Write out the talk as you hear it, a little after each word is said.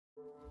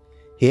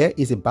Here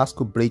is a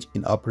bascule bridge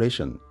in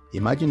operation.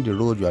 Imagine the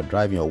road you are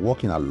driving or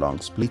walking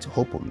along split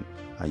open,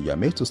 and you are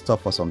made to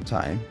stop for some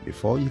time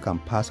before you can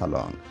pass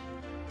along.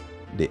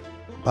 The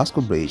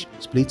bascule bridge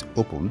split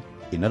open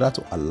in order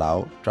to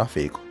allow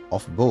traffic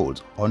of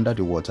boats under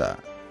the water.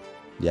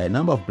 There are a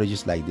number of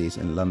bridges like this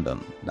in London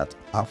that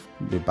have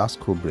the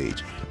bascule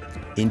bridge.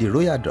 In the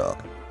Royal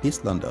Dock,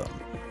 East London,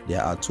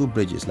 there are two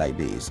bridges like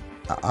this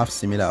that have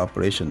similar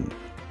operation.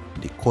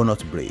 The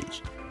Connaught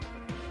Bridge,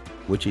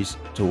 which is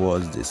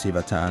towards the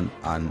Silvertown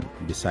and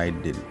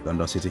beside the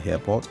London City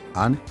Airport,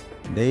 and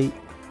the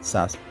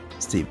Sir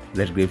Steve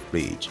Redgrave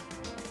Bridge,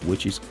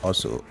 which is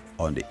also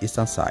on the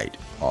eastern side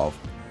of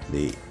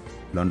the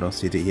London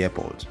City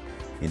Airport.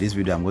 In this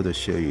video, I'm going to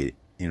show you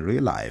in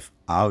real life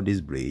how this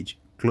bridge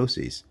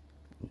closes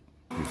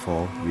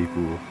before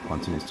vehicle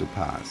continues to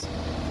pass.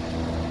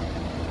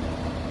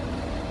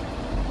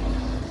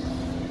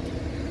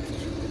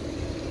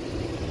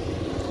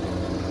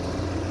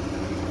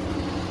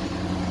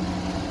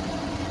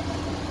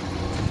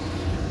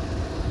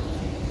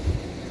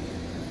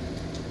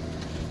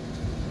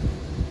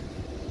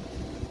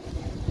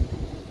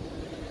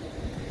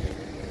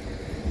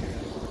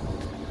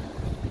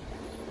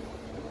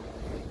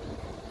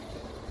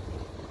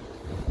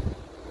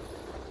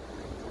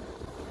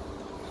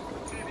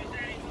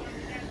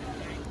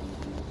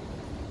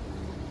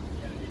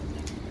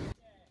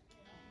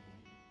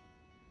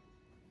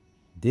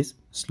 This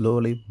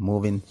slowly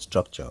moving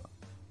structure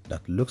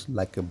that looks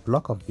like a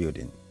block of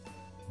building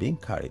being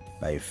carried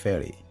by a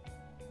ferry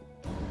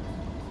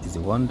is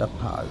the one that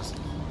passed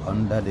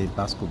under the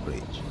bascule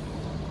bridge.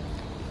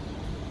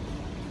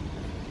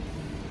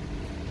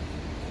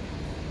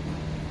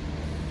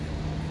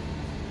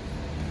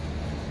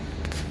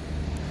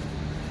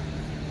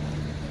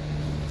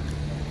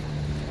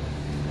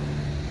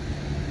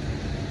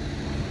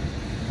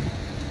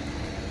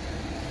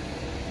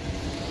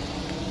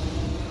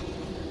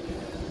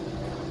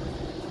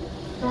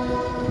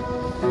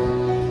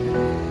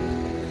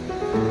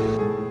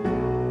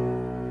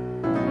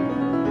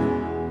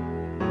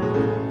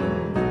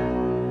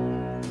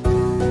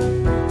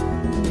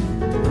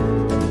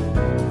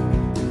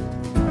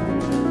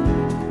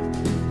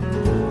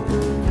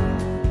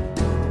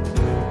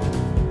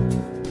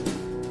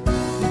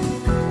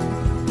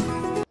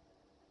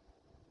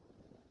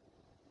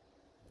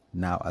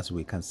 Now, as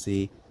we can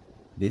see,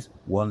 this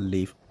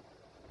one-leaf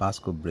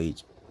bascule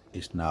bridge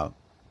is now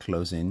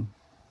closing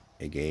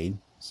again,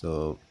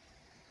 so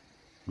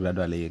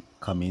gradually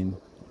coming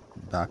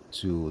back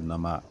to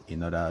normal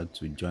in order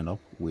to join up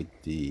with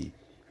the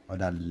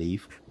other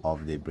leaf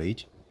of the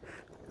bridge,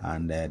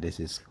 and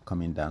this is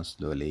coming down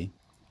slowly,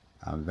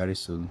 and very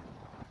soon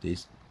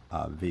this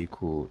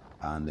vehicle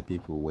and the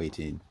people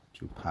waiting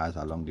to pass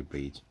along the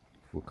bridge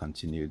will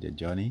continue the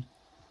journey.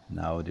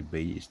 Now the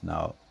bridge is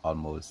now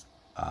almost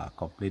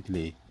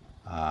completely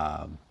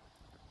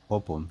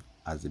open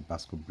as the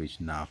bascule bridge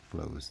now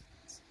closes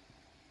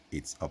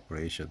its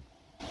operation.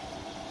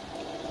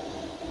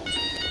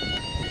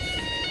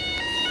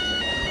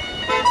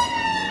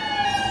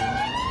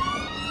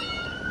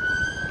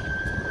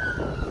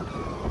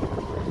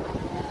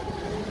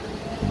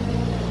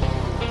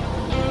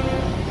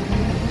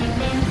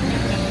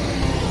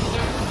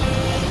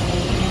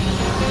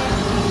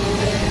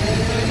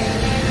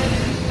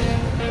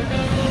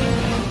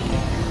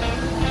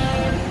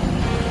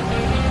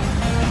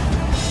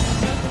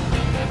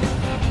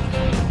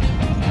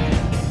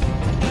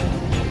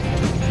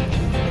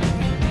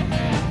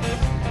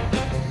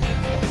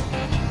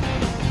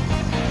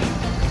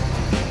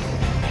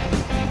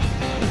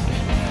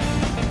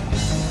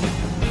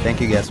 Thank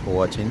you guys for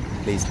watching.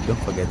 Please don't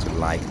forget to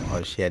like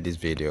or share this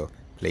video.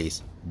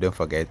 Please don't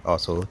forget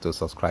also to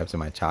subscribe to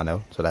my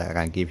channel so that I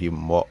can give you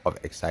more of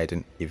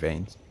exciting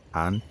events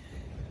and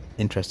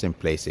interesting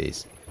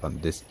places on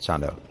this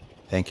channel.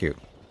 Thank you.